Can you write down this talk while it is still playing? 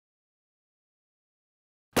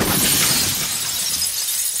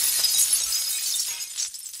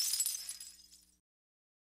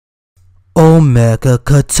Omega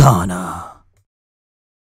Katana.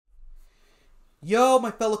 Yo, my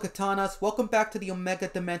fellow Katanas, welcome back to the Omega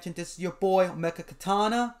Dimension. This is your boy, Omega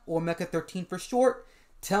Katana, or Omega 13 for short,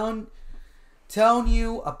 telling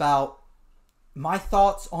you about my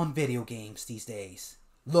thoughts on video games these days.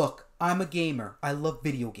 Look, I'm a gamer. I love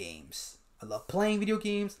video games. I love playing video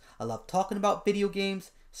games. I love talking about video games,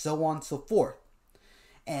 so on and so forth.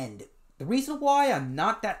 And the reason why I'm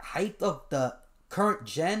not that hyped of the current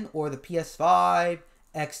gen or the PS5,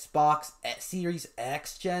 Xbox Series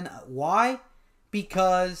X gen, why?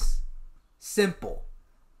 Because simple.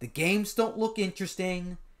 The games don't look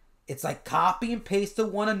interesting. It's like copy and paste to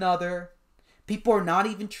one another. People are not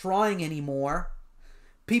even trying anymore.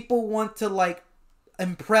 People want to like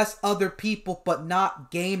impress other people but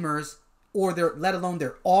not gamers or let alone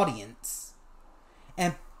their audience.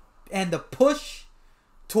 And the push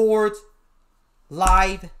towards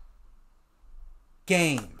live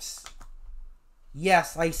games.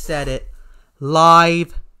 Yes, I said it.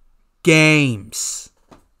 Live games.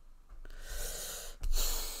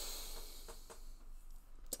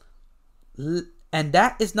 And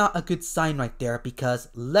that is not a good sign right there, because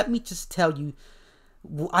let me just tell you,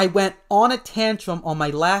 I went on a tantrum on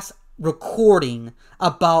my last recording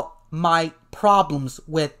about my problems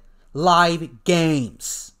with live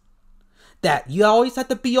games. That you always have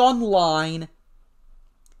to be online,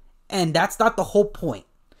 and that's not the whole point.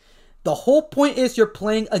 The whole point is you're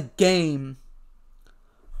playing a game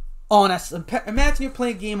imagine you're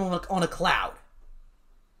playing a game on a cloud,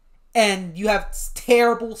 and you have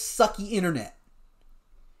terrible, sucky internet,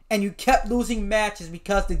 and you kept losing matches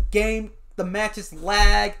because the matches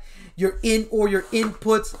lag, your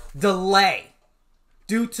inputs delay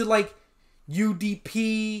due to like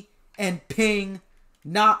UDP and ping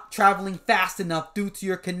not traveling fast enough due to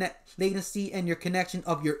your latency and your connection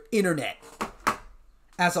of your internet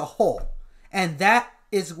as a whole. And that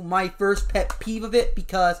is my first pet peeve of it,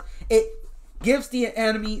 because it gives the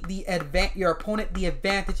enemy your opponent the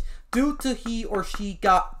advantage due to he or she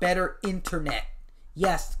got better internet.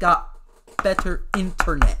 Yes, got better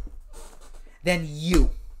internet than you.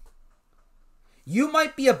 You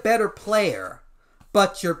might be a better player,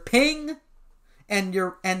 but your ping and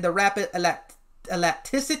the rapid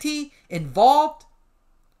elasticity involved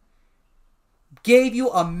gave you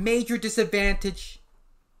a major disadvantage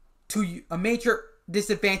to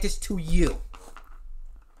you,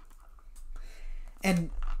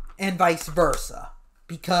 and vice versa,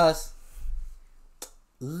 because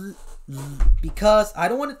I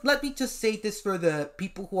don't want to, let me just say this for the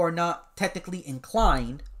people who are not technically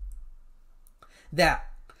inclined, that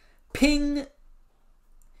ping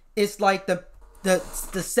is like the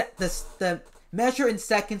measure in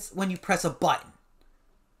seconds when you press a button,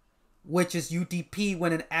 which is UDP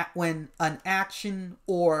when an action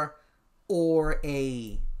or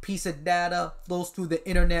a piece of data flows through the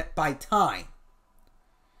internet by time.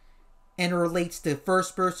 And it relates to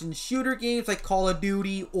first-person shooter games like Call of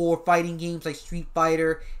Duty, or fighting games like Street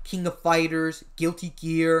Fighter, King of Fighters, Guilty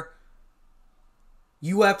Gear,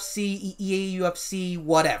 UFC, EA UFC,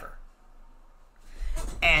 whatever.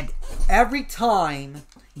 And every time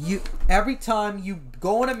you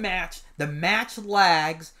go in a match, the match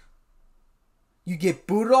lags, you get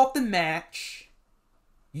booted off the match,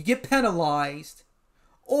 you get penalized,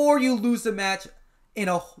 or you lose the match in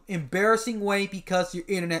an embarrassing way because your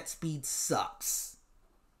internet speed sucks.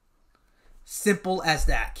 Simple as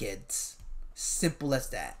that, kids. Simple as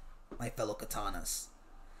that, my fellow Katanas.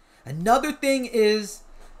 Another thing is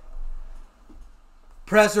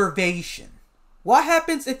preservation. What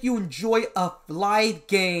happens if you enjoy a live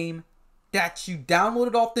game that you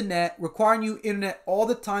downloaded off the net, requiring you internet all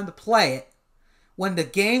the time to play it? When the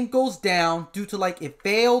game goes down due to like it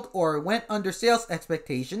failed or it went under sales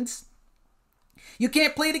expectations, you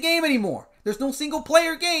can't play the game anymore. There's no single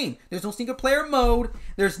player game. There's no single player mode.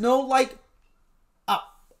 There's no like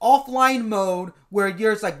offline mode where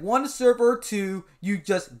there's like one server or two. You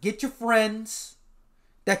just get your friends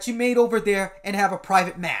that you made over there and have a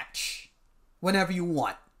private match whenever you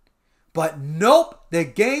want. But nope, the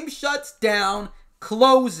game shuts down,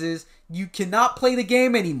 closes. You cannot play the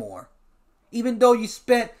game anymore. Even though you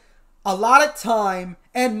spent a lot of time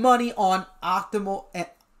and money on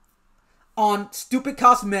on stupid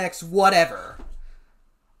cosmetics, whatever.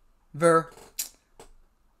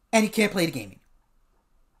 And you can't play the game.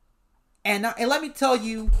 And let me tell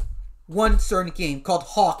you one certain game called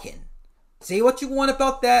Hawken. Say what you want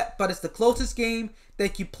about that, but it's the closest game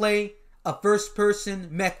that you play a first-person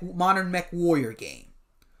modern mech warrior game,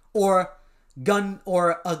 or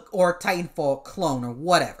Titanfall clone, or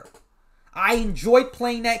whatever. I enjoyed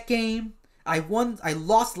playing that game. I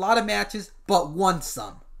lost a lot of matches, but won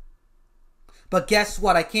some. But guess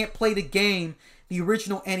what? I can't play the game, the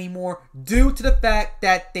original, anymore due to the fact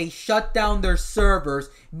that they shut down their servers,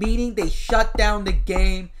 meaning they shut down the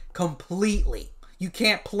game completely. You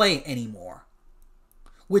can't play it anymore,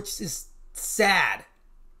 which is sad,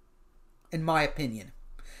 in my opinion.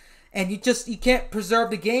 And you can't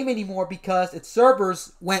preserve the game anymore because its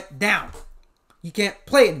servers went down. You can't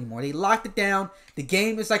play it anymore. They locked it down. The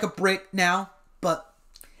game is like a brick now. But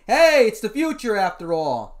hey, it's the future after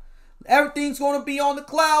all. Everything's going to be on the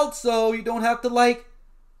cloud, so you don't have to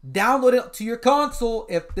download it to your console.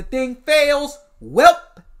 If the thing fails, well,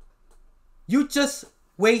 you just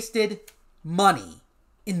wasted money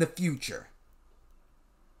in the future.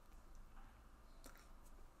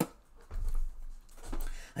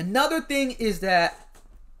 Another thing is that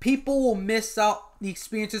people will miss out the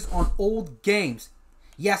experiences on old games.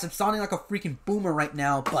 Yes, I'm sounding like a freaking boomer right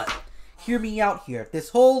now, but hear me out here. This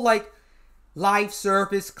whole live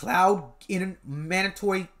service, cloud,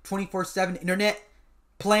 mandatory 24/7 internet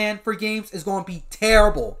plan for games is going to be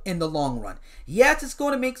terrible in the long run. Yes, it's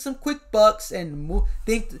going to make some quick bucks and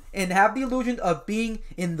have the illusion of being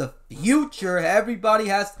in the future.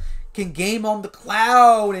 Everybody can game on the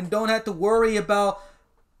cloud and don't have to worry about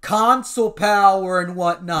console power and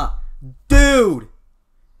whatnot. Dude,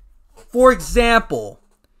 for example,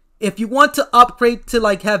 if you want to upgrade to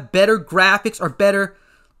have better graphics or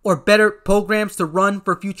better programs to run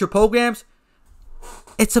for future programs,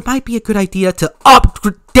 it might be a good idea to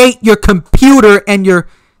update your computer and your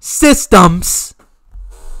systems.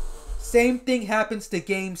 Same thing happens to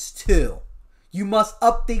games too. You must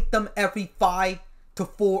update them every 4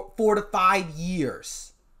 to 5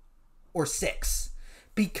 years or 6.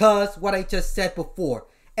 Because what I just said before,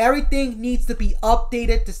 everything needs to be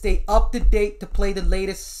updated to stay up to date, to play the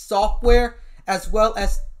latest software, as well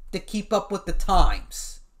as to keep up with the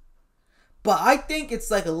times. But I think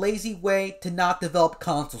it's a lazy way to not develop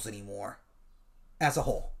consoles anymore, as a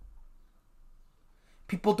whole.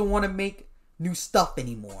 People don't want to make new stuff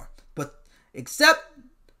anymore, but except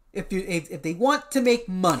if they want to make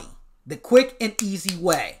money, the quick and easy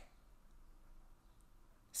way.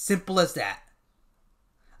 Simple as that.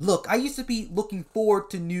 Look, I used to be looking forward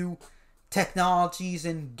to new technologies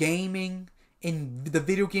and gaming in the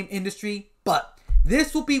video game industry, but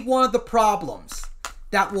this will be one of the problems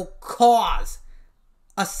that will cause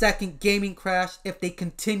a second gaming crash if they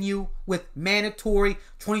continue with mandatory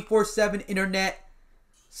 24/7 internet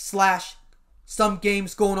 / some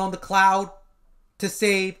games going on the cloud to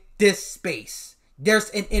save disk space. There's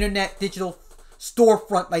an internet digital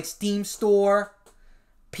storefront like Steam Store,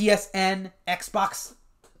 PSN, Xbox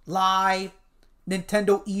Live,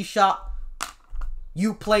 Nintendo eShop,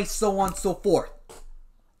 Uplay, so on and so forth.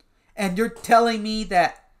 And you're telling me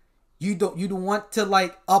that you don't want to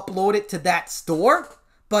upload it to that store,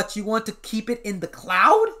 but you want to keep it in the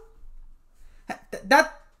cloud?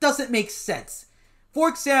 That doesn't make sense. For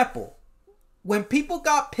example, when people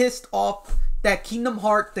got pissed off that the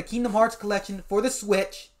Kingdom Hearts collection for the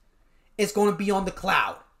Switch is going to be on the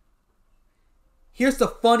cloud. Here's the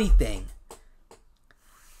funny thing.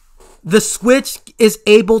 The Switch is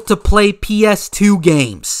able to play PS2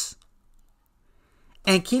 games.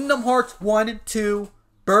 And Kingdom Hearts 1 and 2,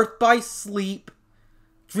 Birth by Sleep,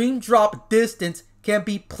 Dream Drop Distance can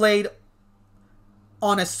be played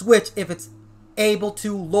on a Switch if it's able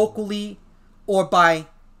to locally or by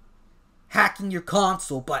hacking your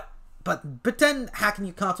console. But pretend hacking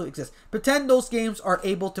your console exists. Pretend those games are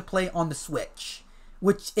able to play on the Switch,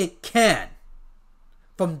 which it can.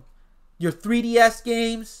 From your 3DS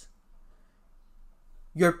games,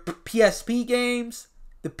 your PSP games,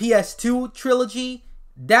 the PS2 trilogy,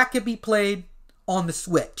 that could be played on the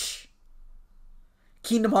Switch.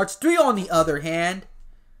 Kingdom Hearts 3, on the other hand,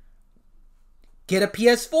 get a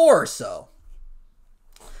PS4 or so.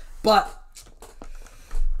 But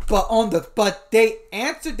Square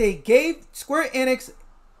Enix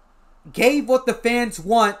gave what the fans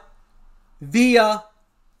want via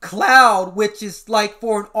cloud, which is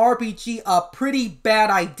for an RPG a pretty bad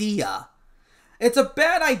idea. It's a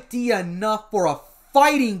bad idea enough for a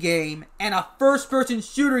fighting game and a first-person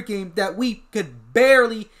shooter game that we could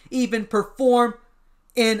barely even perform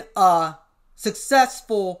in a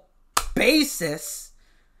successful basis.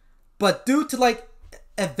 But due to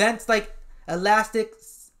events like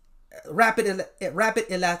rapid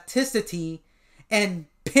elasticity and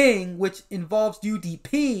ping, which involves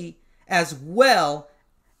UDP as well,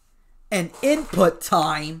 and input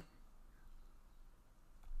time.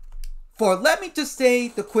 Let me just say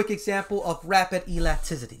the quick example of rapid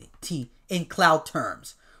elasticity in cloud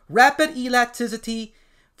terms. Rapid elasticity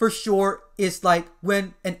for short is like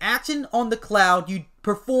when an action on the cloud you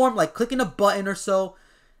perform, like clicking a button or so,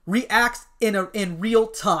 reacts in real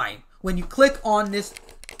time. When you click on this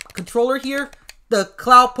controller here, the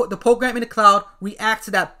program in the cloud reacts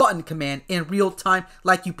to that button command in real time,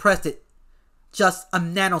 like you pressed it just a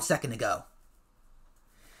nanosecond ago.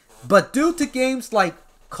 But due to games like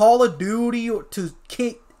Call of Duty or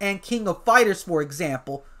King of Fighters, for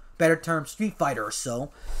example, better term Street Fighter or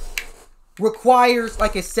so, requires,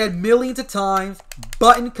 like I said, millions of times,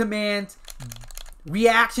 button commands,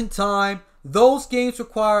 reaction time. Those games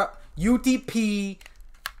require UDP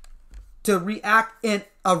to react in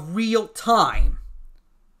a real time,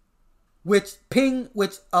 which I'm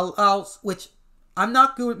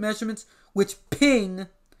not good with measurements, which ping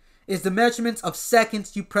is the measurements of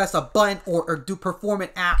seconds you press a button or do perform an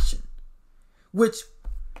action. Which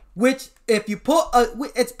if you put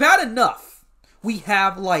it's bad enough. We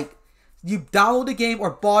have like, you download the game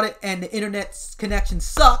or bought it and the internet connection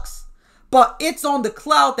sucks, but it's on the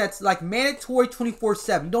cloud that's like mandatory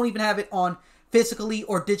 24/7. You don't even have it on physically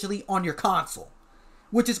or digitally on your console,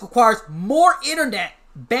 which requires more internet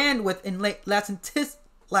bandwidth and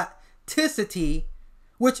elasticity,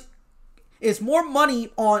 which is more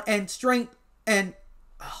money on and strength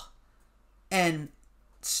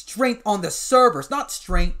on the servers. Not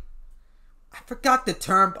strength. I forgot the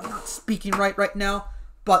term. I'm not speaking right now.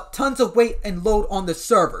 But tons of weight and load on the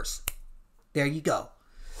servers. There you go.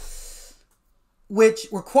 Which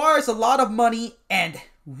requires a lot of money and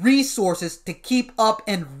resources to keep up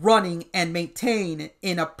and running and maintain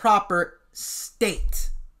in a proper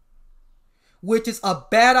state. Which is a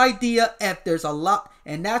bad idea if there's a lot.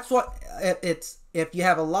 And that's what if you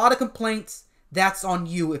have a lot of complaints, that's on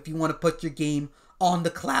you if you want to put your game on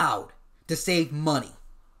the cloud to save money.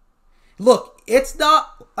 Look, it's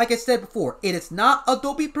not, like I said before, it is not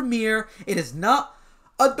Adobe Premiere, it is not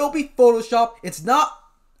Adobe Photoshop, it's not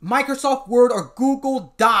Microsoft Word or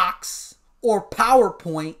Google Docs or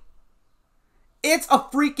PowerPoint. It's a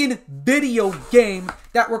freaking video game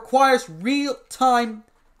that requires real-time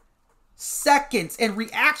seconds and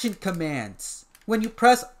reaction commands. When you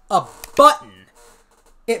press a button,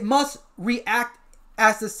 it must react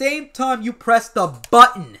at the same time you press the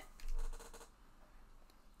button.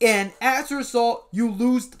 And as a result, you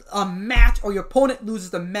lose a match, or your opponent loses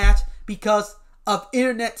the match because of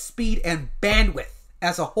internet speed and bandwidth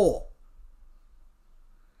as a whole.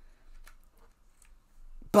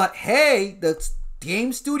 But hey, the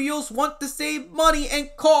game studios want to save money and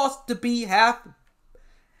cost to be half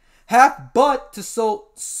but to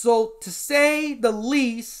say the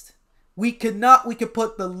least, we could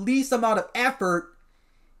put the least amount of effort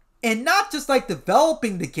in not just like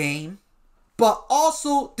developing the game, but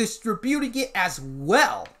also distributing it as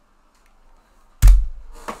well.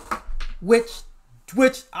 Which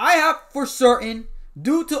I have for certain,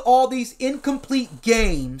 due to all these incomplete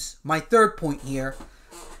games, my third point here,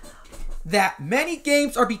 that many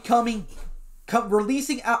games are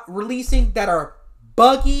releasing that are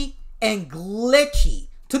buggy and glitchy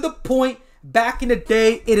to the point back in the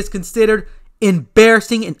day it is considered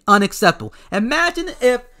embarrassing and unacceptable. Imagine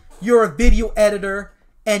if you're a video editor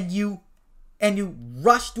and you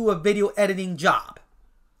rush to a video editing job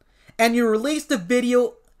and you release the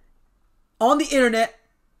video on the internet.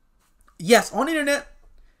 Yes, on the internet.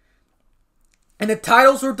 And the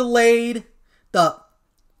titles are delayed. The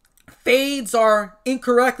fades are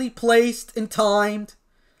incorrectly placed and timed.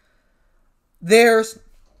 There's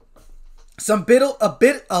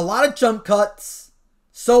a lot of jump cuts,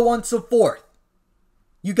 so on and so forth.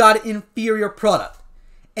 You got an inferior product.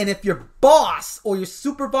 And if your boss or your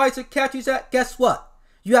supervisor catches that, guess what?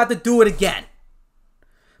 You have to do it again.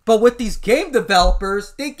 But with these game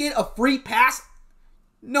developers, they get a free pass.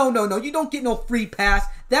 No, you don't get no free pass.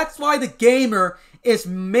 That's why the gamer is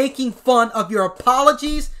making fun of your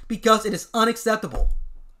apologies, because it is unacceptable.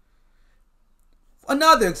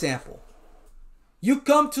 Another example. You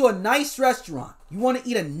come to a nice restaurant. You want to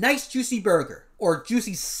eat a nice juicy burger or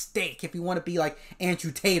juicy steak if you want to be like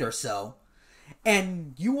Andrew Tate or so.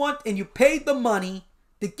 And you paid the money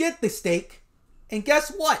to get the steak, and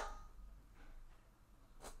guess what?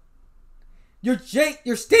 Your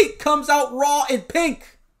steak comes out raw and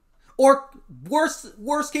pink, or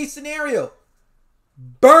worst case scenario,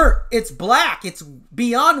 burnt. It's black. It's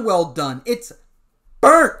beyond well done. It's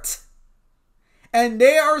burnt, and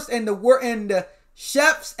the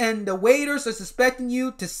chefs and the waiters are suspecting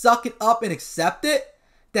you to suck it up and accept it.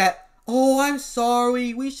 That, oh, I'm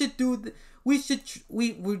sorry. We should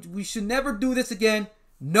never do this again.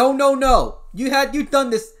 No. You've done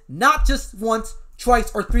this not just once,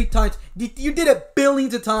 twice, or three times. You did it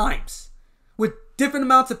billions of times with different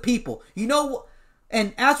amounts of people. You know,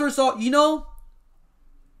 and as a result, you know,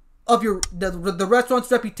 of the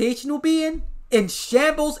restaurant's reputation will be in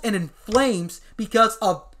shambles and in flames because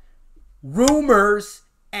of rumors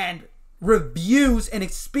and reviews and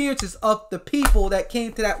experiences of the people that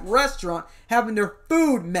came to that restaurant having their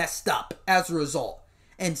food messed up as a result.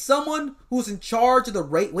 And someone who's in charge of the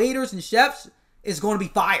waiters and chefs is going to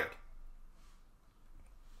be fired.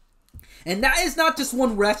 And that is not just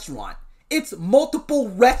one restaurant. It's multiple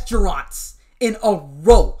restaurants in a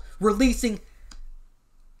row releasing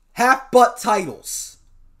half-butt titles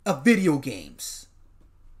of video games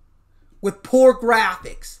with poor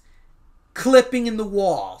graphics, clipping in the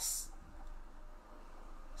walls,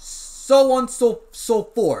 so on so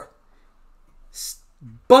forth.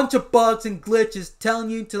 Bunch of bugs and glitches telling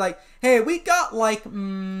you to like, hey, we got like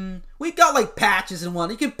patches and one.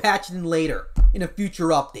 You can patch it in later in a future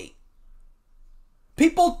update.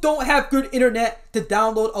 People don't have good internet to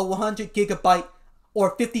download a 100 gigabyte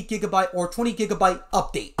or 50 gigabyte or 20 gigabyte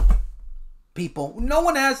update. People, no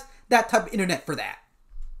one has that type of internet for that.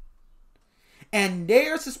 And they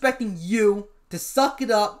are suspecting you to suck it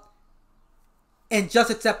up and just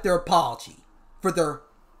accept their apology for their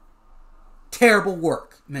terrible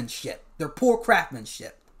workmanship, their poor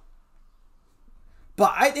craftsmanship.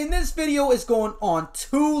 But in this video is going on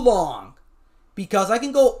too long because I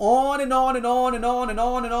can go on and on and on and on and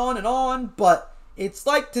on and on and on, but it's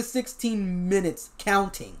like to 16 minutes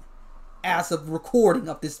counting as of recording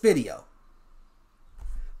of this video.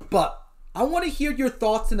 But I want to hear your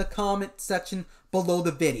thoughts in the comment section below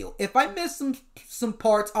the video. If I miss some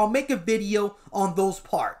parts, I'll make a video on those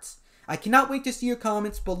parts. I cannot wait to see your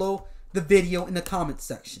comments below the video in the comment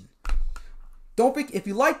section. Don't forget, if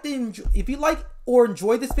you like or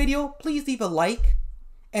enjoy this video, please leave a like.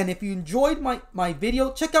 And if you enjoyed my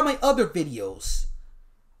video, check out my other videos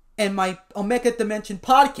and my Omega Dimension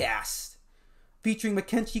podcast featuring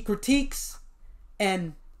Mackenzie Critiques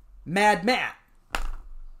and Mad Matt,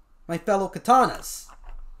 my fellow katanas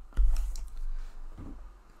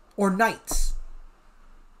or knights.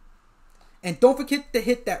 And don't forget to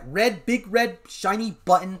hit that big red shiny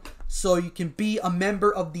button so you can be a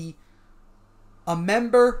member of the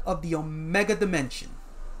Omega Dimension.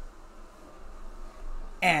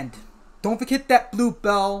 And don't forget that blue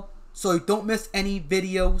bell so you don't miss any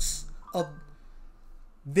videos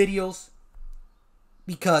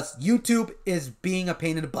because YouTube is being a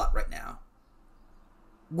pain in the butt right now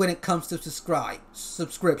when it comes to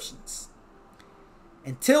subscriptions.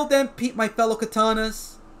 Until then, my fellow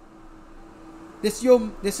katanas, this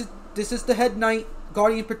is the head knight,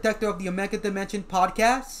 guardian protector of the Omega Dimension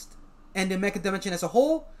podcast and the Omega Dimension as a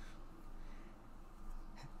whole.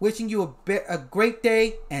 Wishing you a great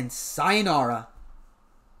day and sayonara.